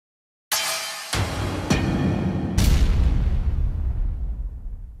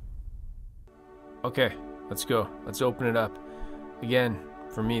Okay, let's go. Let's open it up. Again,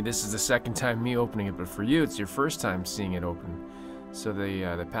 for me, this is the second time me opening it, but for you, it's your first time seeing it open. So they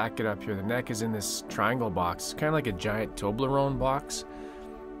pack it up here. The neck is in this triangle box, kind of like a giant Toblerone box.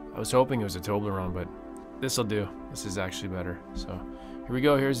 I was hoping it was a Toblerone, but this will do. This is actually better. So here we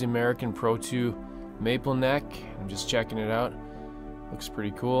go. Here's the American Pro 2 maple neck. I'm just checking it out. Looks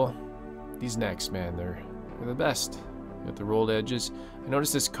pretty cool. These necks, man, they're the best. Got the rolled edges. I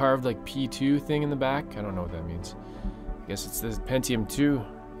noticed this carved like P2 thing in the back. I don't know what that means. I guess it's the Pentium 2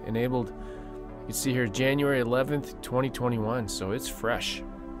 enabled. You can see here January 11th, 2021, so it's fresh.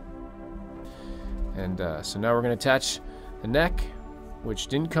 And so now we're going to attach the neck, which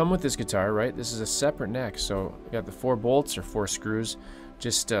didn't come with this guitar, right? This is a separate neck. So I got the 4 bolts or 4 screws,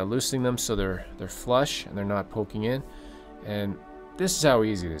 just loosening them so they're flush and they're not poking in. And this is how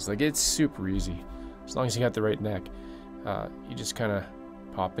easy it is. Like, it's super easy as long as you got the right neck. You just kind of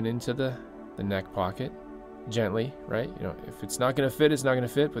pop it into the neck pocket gently, right? You know, if it's not going to fit, it's not going to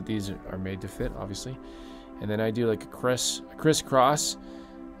fit, but these are made to fit, obviously. And then I do like a crisscross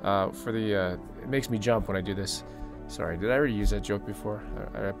for the, it makes me jump when I do this. Sorry, did I already use that joke before?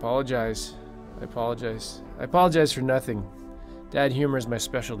 I apologize. I apologize for nothing. Dad humor is my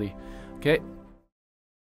specialty. Okay,